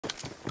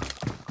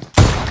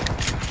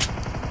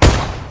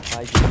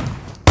आएगी।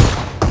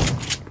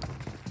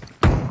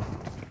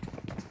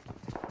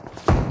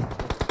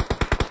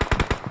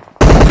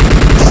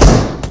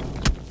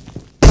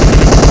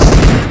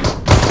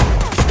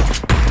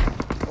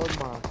 और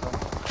माँ का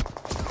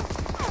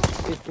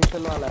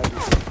पिस्टल वाला है।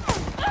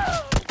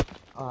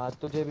 हाँ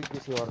तुझे भी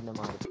किसी और ने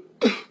मार दिया।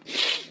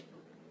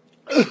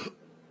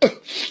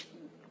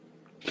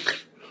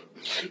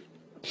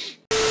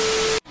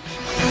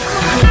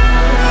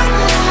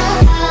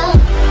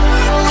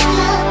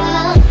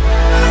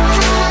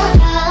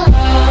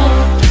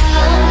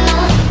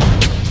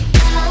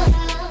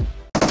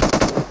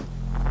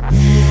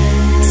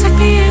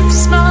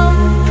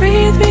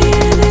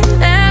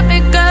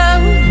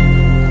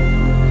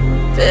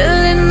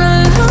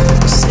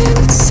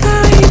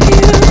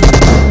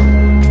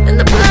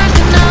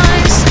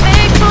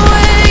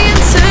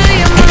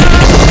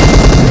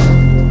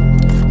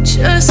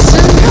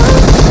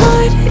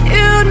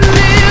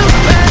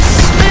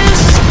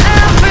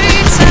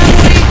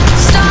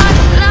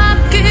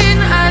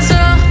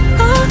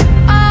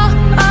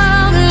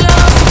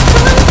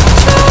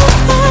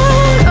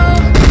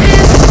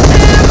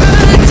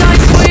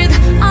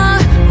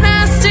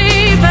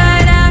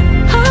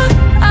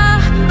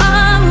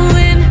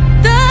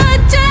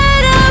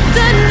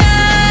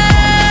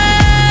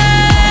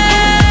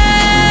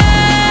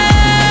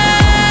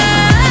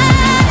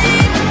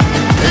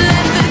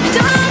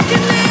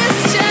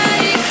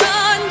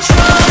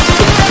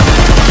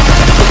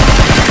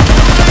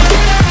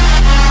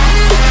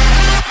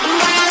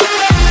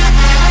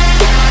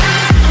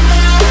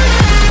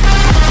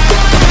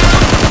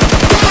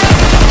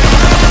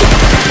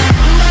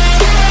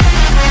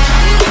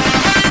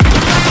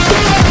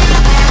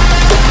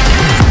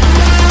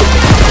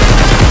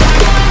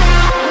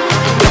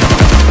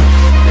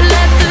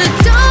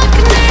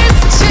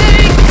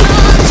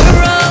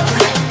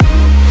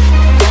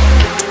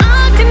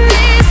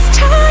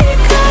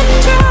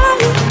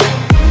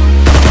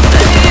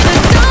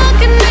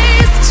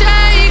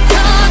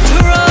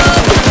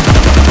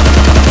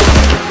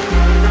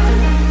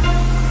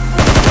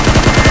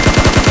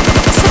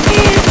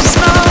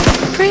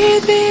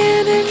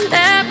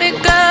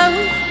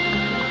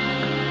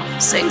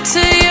 Sink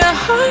to your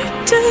heart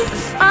to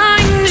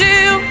find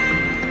you.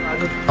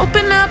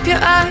 Open up your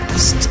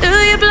eyes till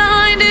you're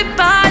blinded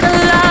by the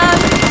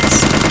lights,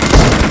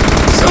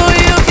 so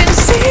you can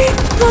see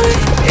what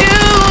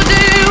you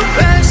do.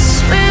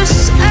 Restless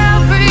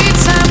every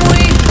time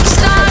we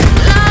start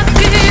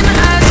looking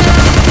as a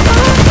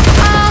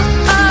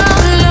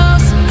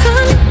lost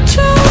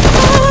control.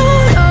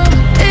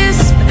 Is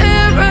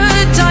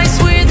paradise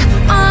with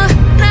a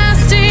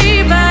nasty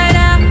bite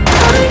out?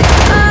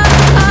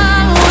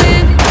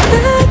 In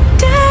the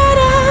dead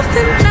of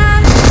the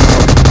night,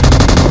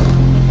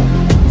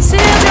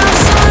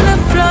 teardrops on the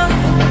floor.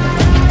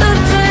 The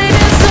pain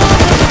is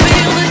over.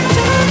 Feel the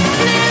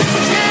darkness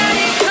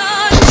take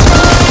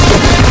control.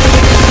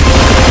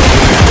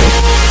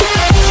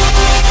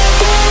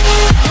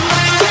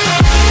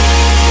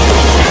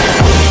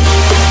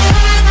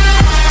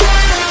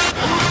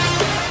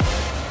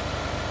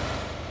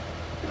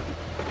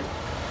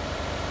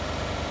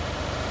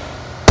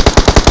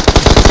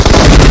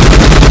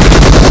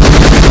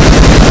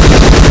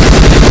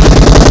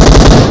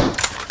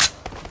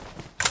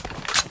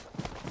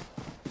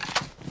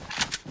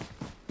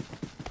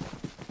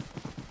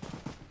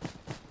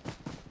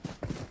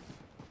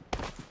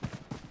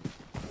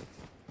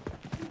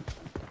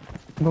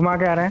 घुमा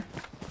के आ रहे हैं।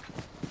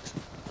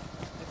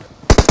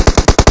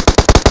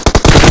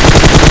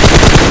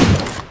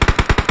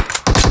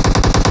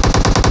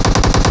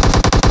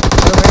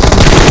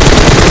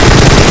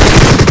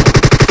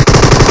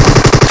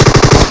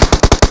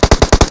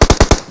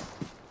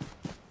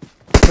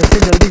 कैसे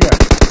जल्दी जा।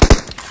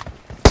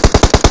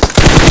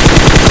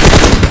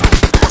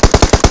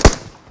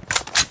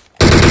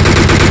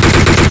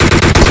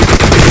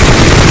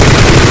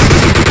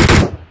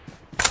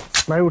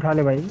 भाई उठा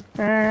ले भाई।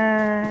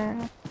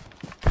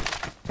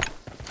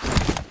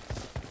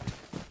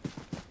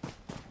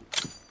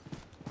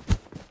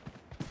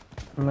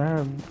 मैं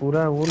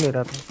पूरा वो ले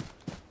रहा था,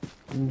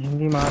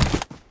 झिंगी मार।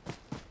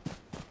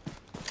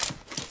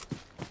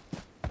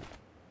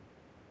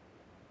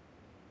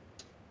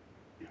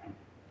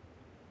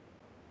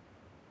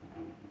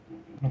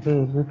 मुझे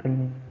एक भी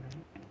खेलनी है।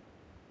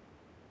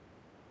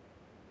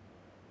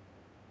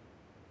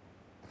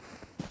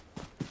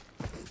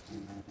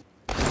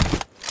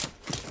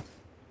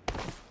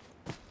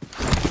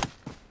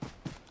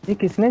 ये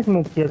किसने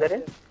स्मोक किया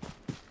तेरे?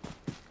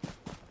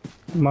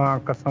 माँ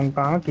कसम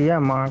कहाँ किया?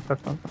 माँ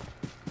कसम।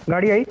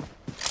 गाड़ी आई।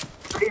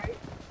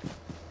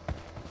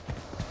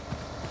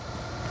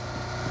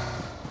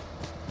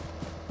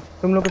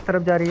 तुम लोग किस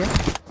तरफ जा रही है?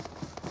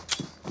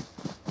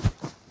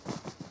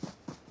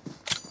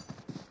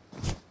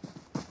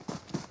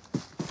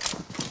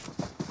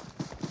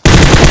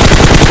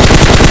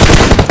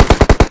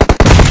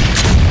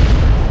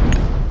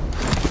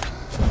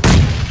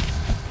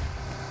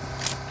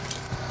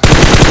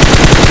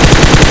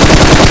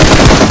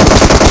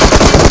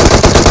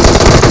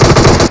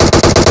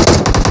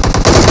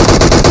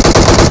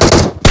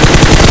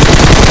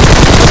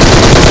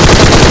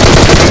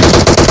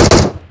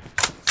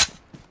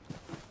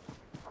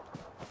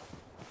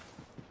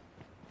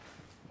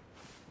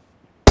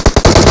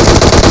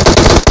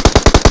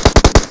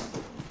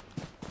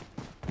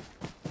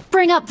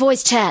 Bring up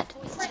voice chat.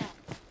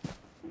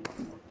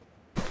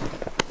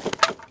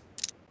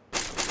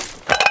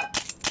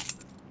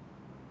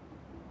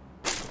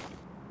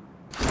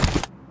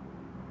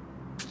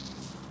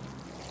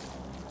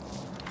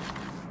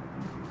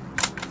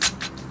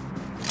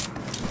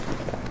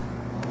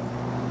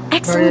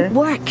 Excellent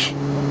work.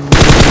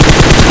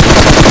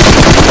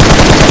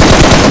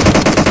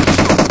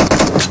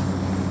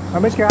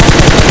 अबे क्या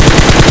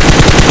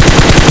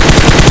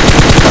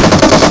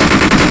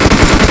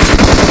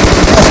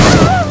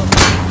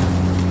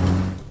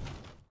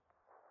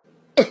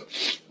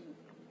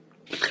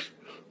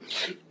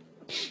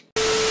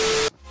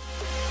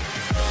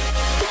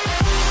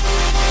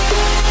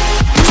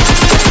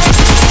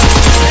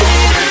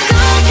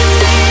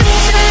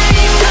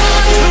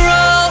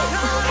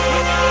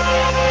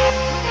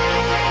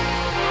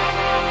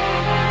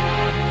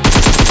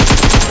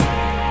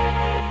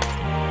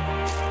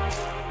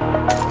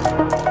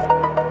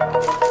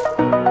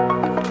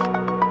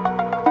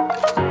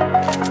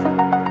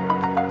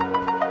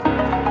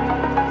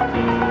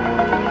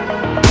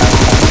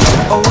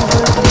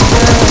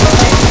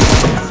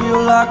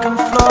like I'm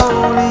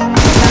floating in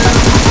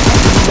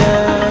the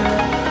air.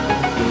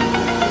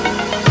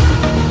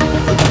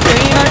 The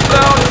pain I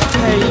felt is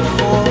paid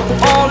for,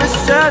 all is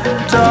said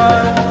and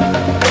done.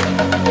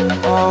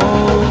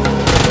 Oh,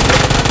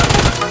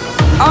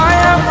 I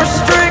am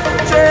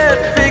restricted,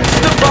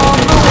 fixed upon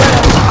the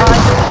web. I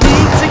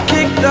need to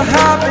kick the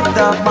habit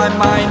that my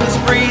mind is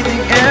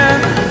breathing in.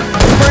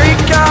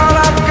 Break out,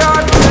 I've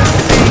got to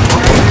see.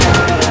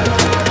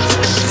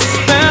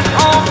 Spent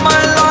all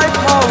my life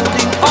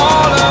holding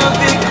all of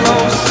it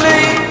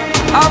closely.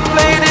 I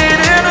played it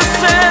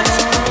innocent,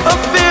 a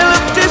feel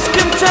of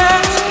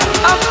discontent.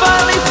 I'm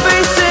finally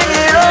facing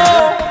it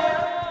all,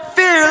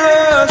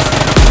 fearless.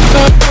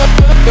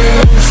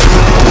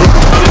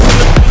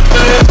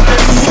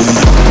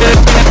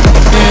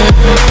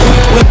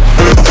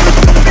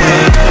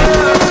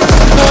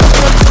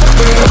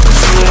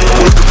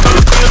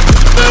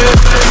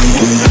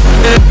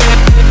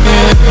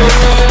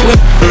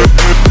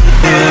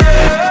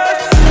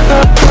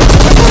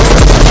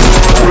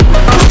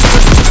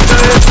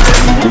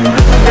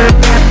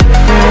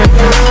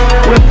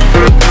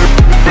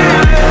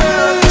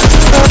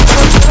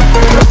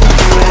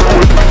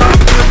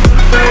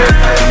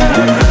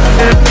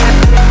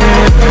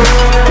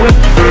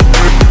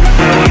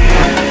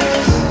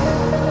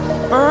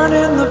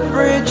 Burning the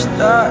bridge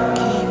that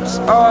keeps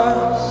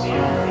us.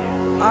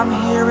 I'm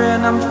here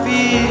and I'm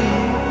feeling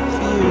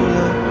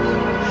fearless.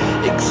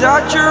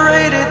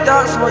 Exaggerated,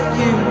 that's what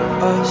you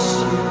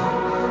assume.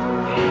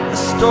 The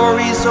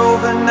story's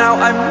over now,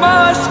 I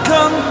must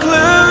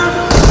conclude.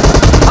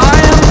 I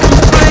am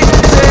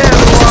conflicted,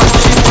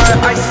 watching where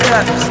I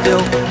step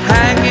still,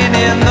 hanging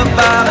in the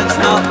balance.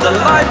 Not the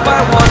life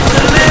I want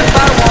to live,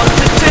 I want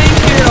to take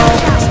it all.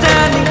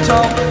 Standing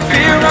tall,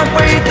 fear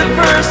outweighed the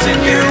person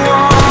you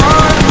are.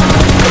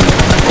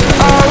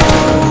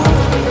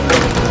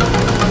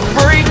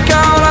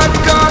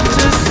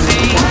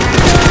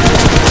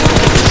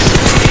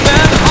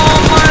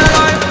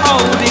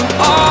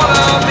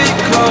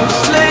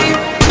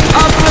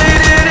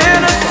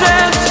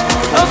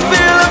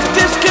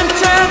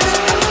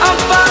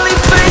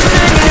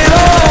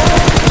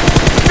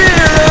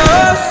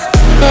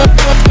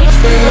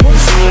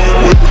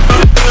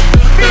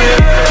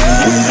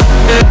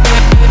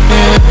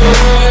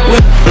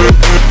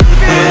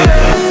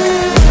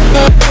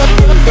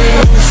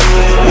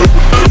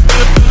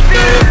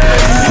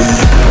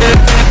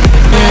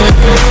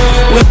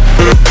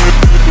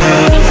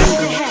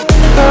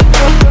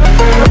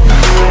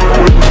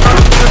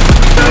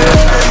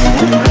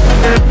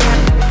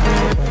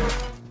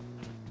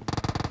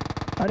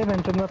 अरे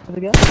venture में फंस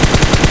गया।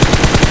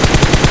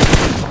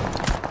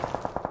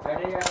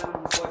 अरे यार हम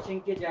coaching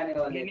के जाने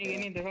वाले थे।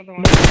 नहीं देखो तुम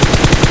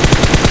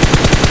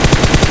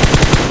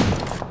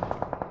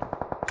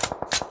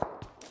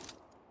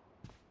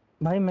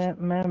भाई मैं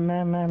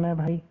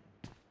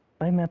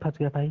भाई मैं फंस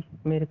गया भाई,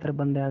 मेरी तरफ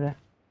बंदे आ गए।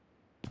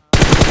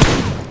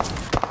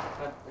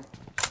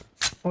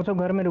 वो सब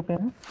घर में रुके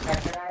हैं।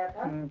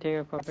 ठीक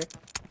है कॉपी।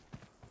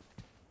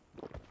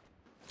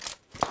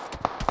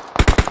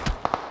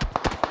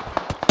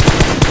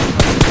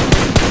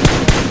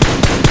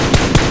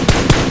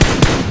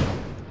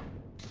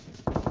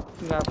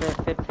 यहाँ पे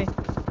सेफ्टी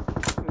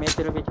मैं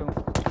तेरे पीछे हूँ।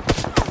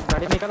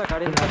 गाड़ी निकाला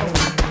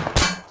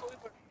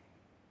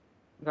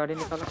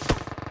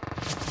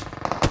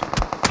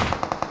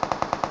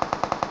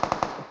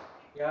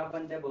यार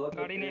बंदे बहुत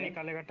गाड़ी नहीं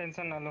निकालेगा,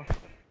 टेंशन ना लो।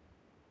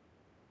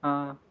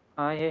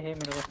 हाँ ये है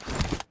मेरे पास।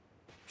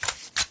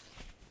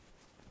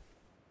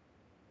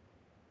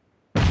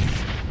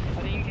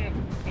 अरे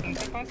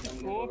इनके पास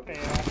स्कोप है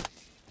यार।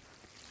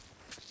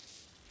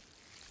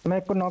 मैं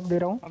एक को नॉक दे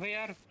रहा हूँ। अबे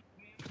यार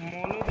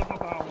मोलो देखो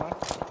कहाँ हुआ।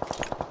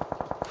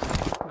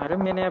 अरे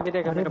मैंने अभी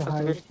देखा, मेरे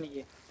पास वेस्ट नहीं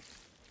है।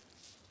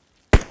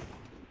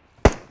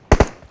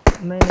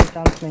 नहीं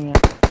चांस नहीं है,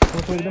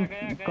 वो तो एकदम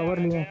कवर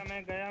लिए।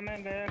 मैं गया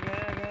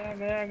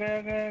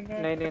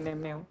नहीं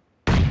मैं हूँ।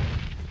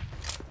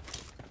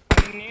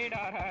 नेड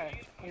आ रहा है,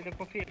 ये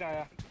देखो फिर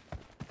आया।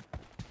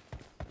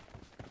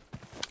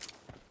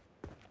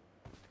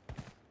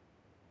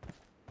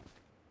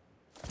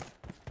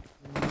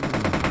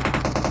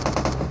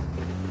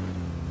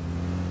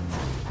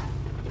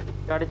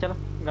 गाड़ी चला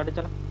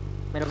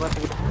मेरे पास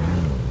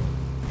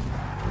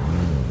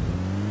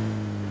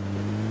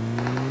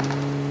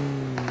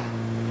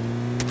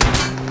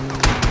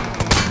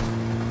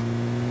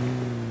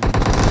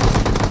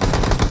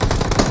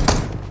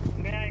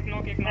गया एक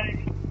नॉक।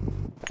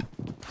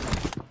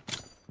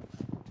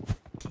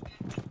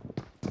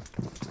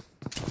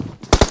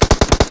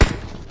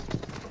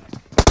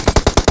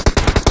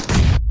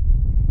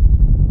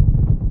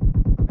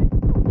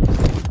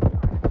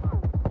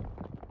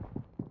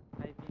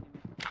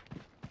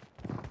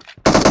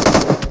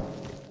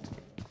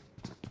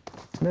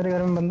 मेरे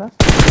घर में बंदा।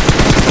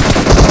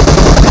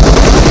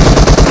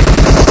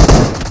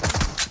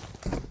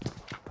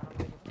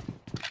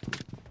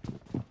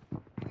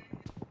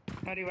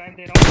 रिवाइव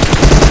दे रहा हूँ।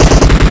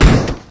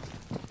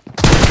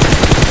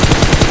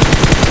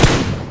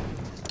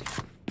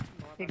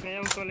 एक गया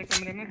उस वाले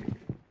कमरे में।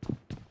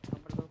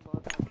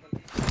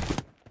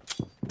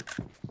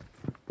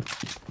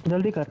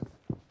 जल्दी कर।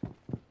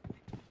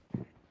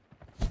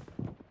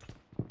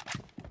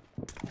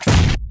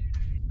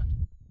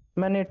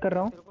 मैं नेट कर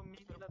रहा हूँ।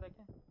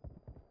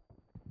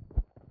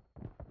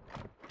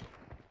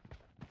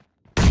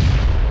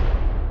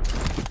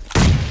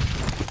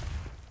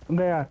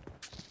 गया।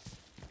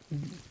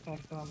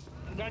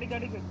 गाड़ी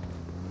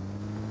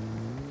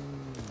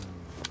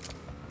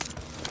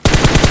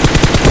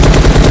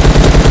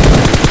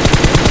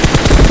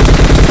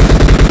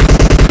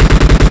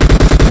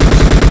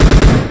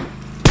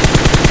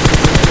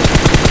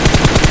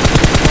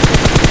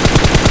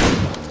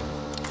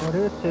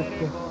अरे से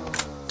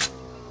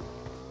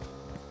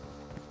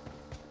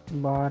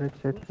बाहर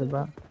से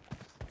बाहर।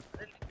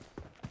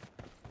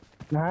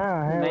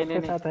 हाँ है, नहीं, उसके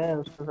नहीं, साथ है,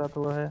 उसके साथ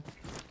वो है।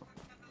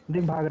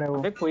 देख भाग रहा है वो।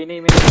 अबे कोई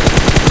नहीं मेरे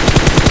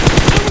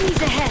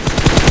Enemies ahead!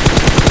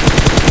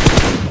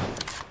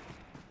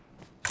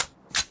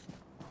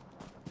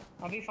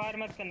 अभी फायर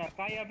मत करना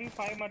भाई, अभी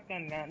फायर मत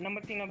करना।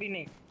 नंबर 3 अभी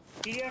नहीं।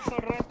 क्लियर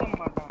कर रहा है तब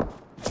मारना।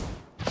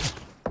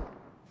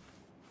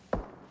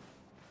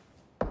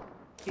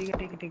 ठीक है।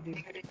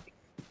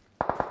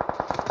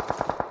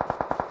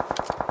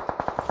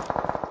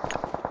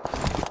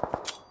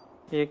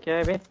 ये क्या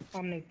है बे?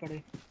 सामने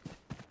पड़े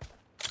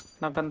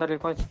ना अंदर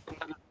देखो।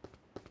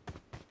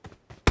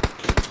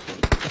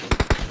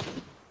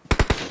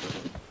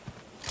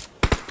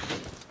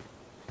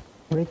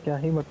 भाई क्या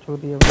ही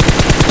बकचोदी है।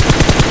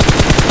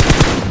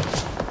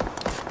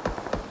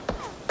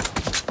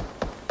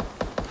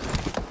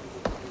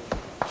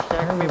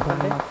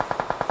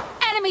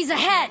 Enemies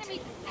ahead!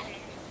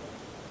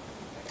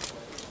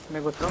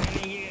 मैं घुस रहा हूँ।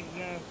 नहीं ये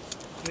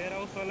वेयर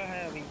हाउस वाला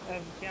है अभी।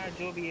 अब क्या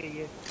जो भी है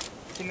ये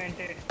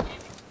सीमेंटेड।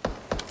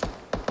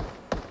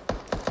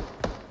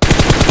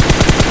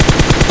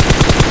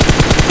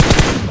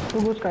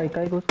 तू घुस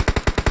काई घुस।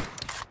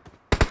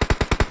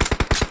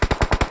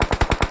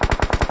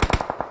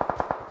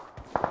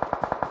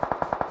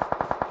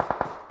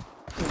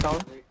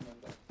 डाउन।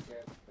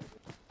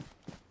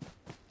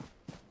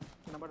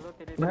 नंबर 2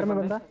 तेरे घर में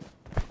बंदा।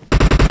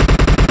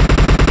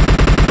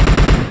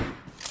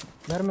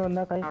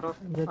 काई।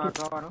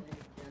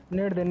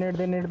 नेट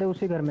दे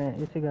उसी घर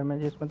में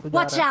जिसमें तू जा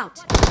Watch रहा है। out!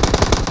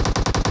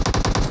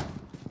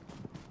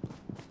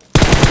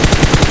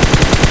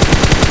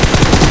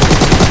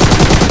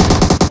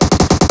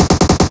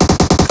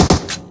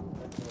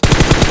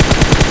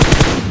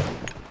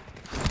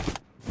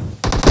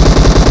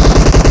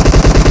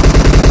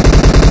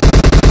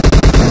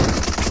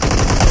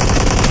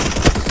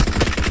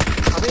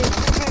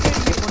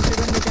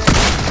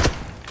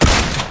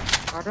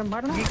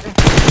 मारना।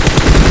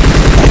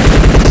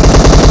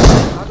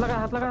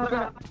 हाथ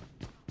लगा।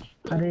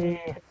 अरे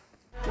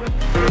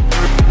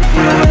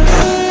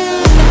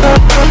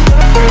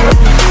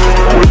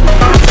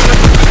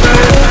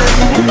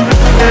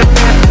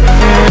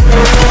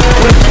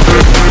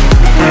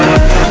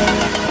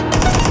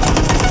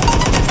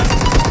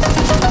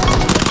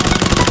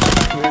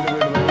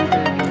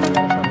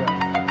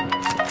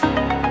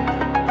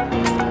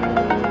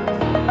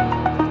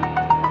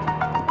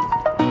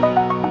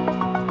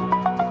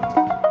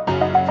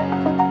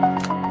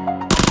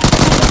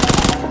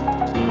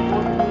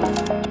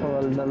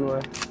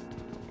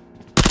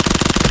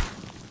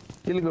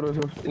किल करो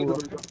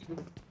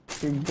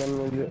एक गन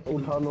मुझे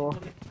उठा लो।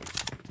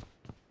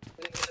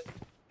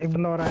 एक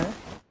बंदा और आया है।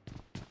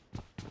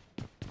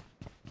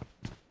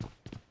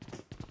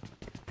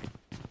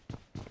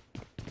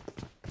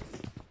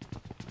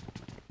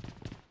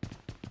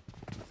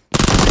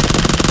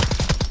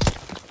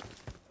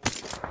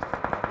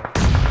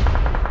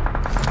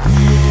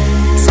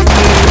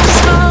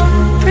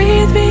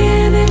 Breathe me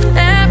in and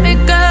let me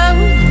go.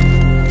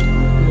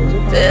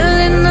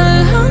 Filling the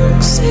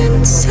lungs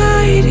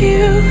inside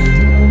you.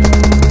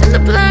 And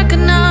the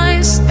blackened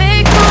eyes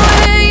make my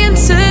way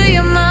into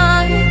your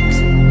mind.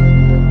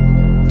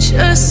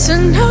 Just to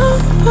know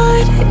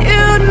what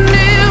you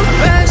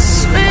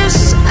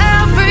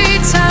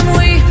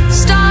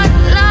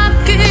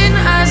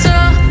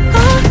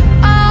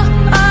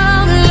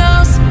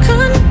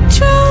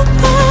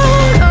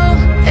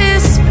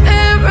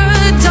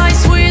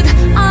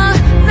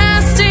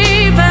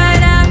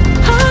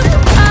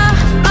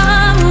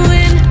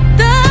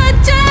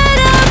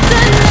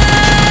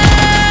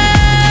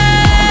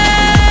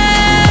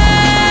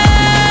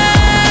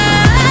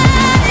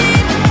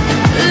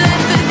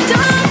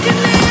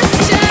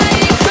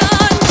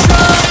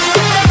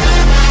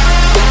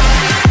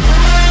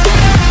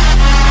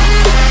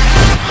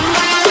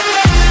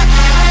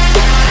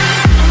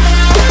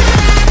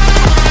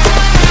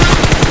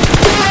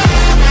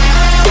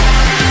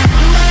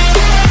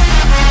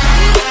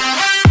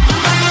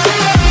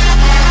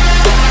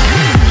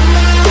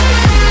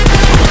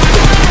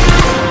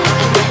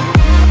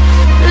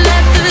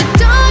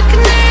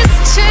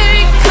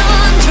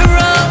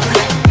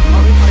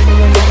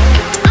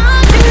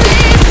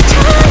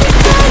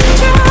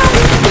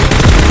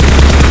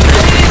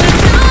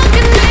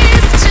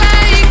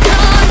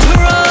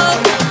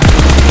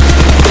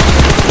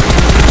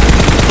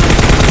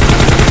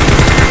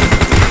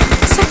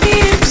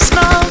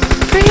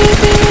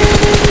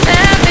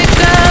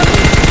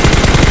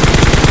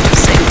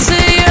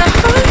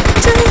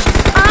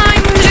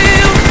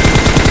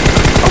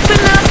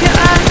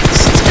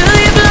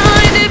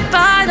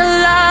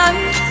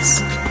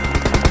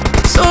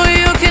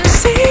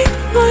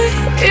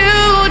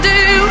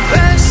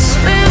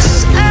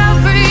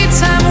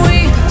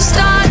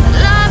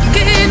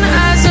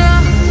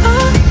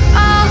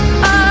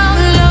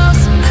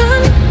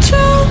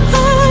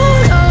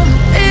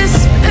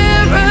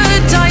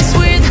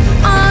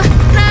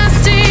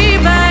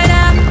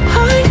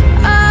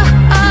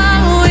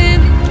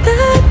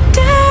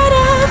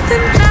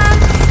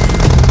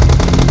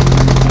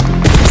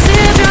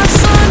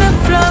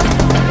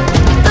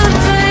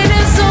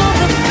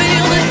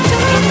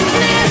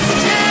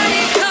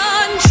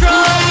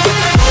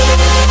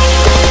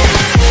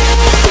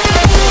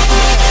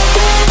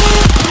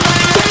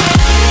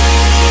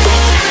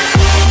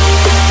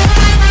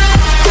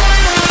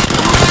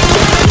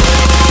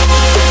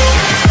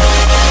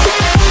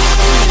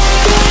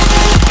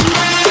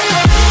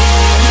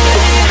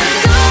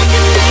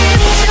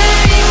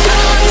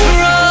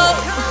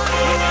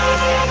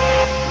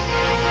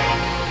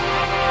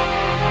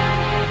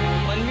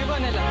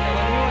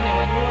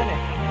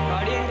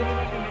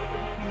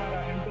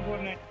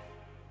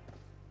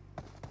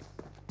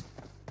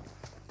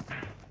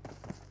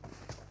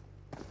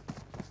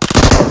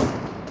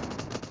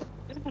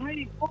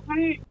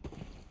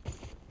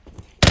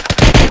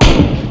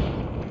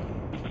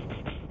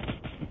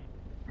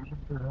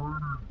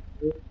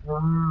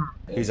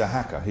He's a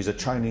hacker. He's a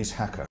Chinese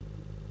hacker.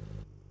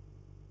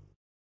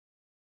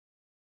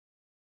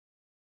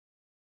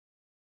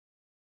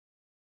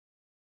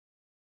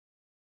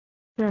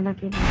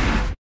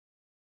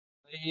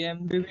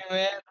 MVP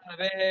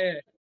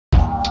में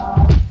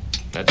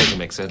That doesn't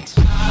make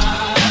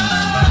sense.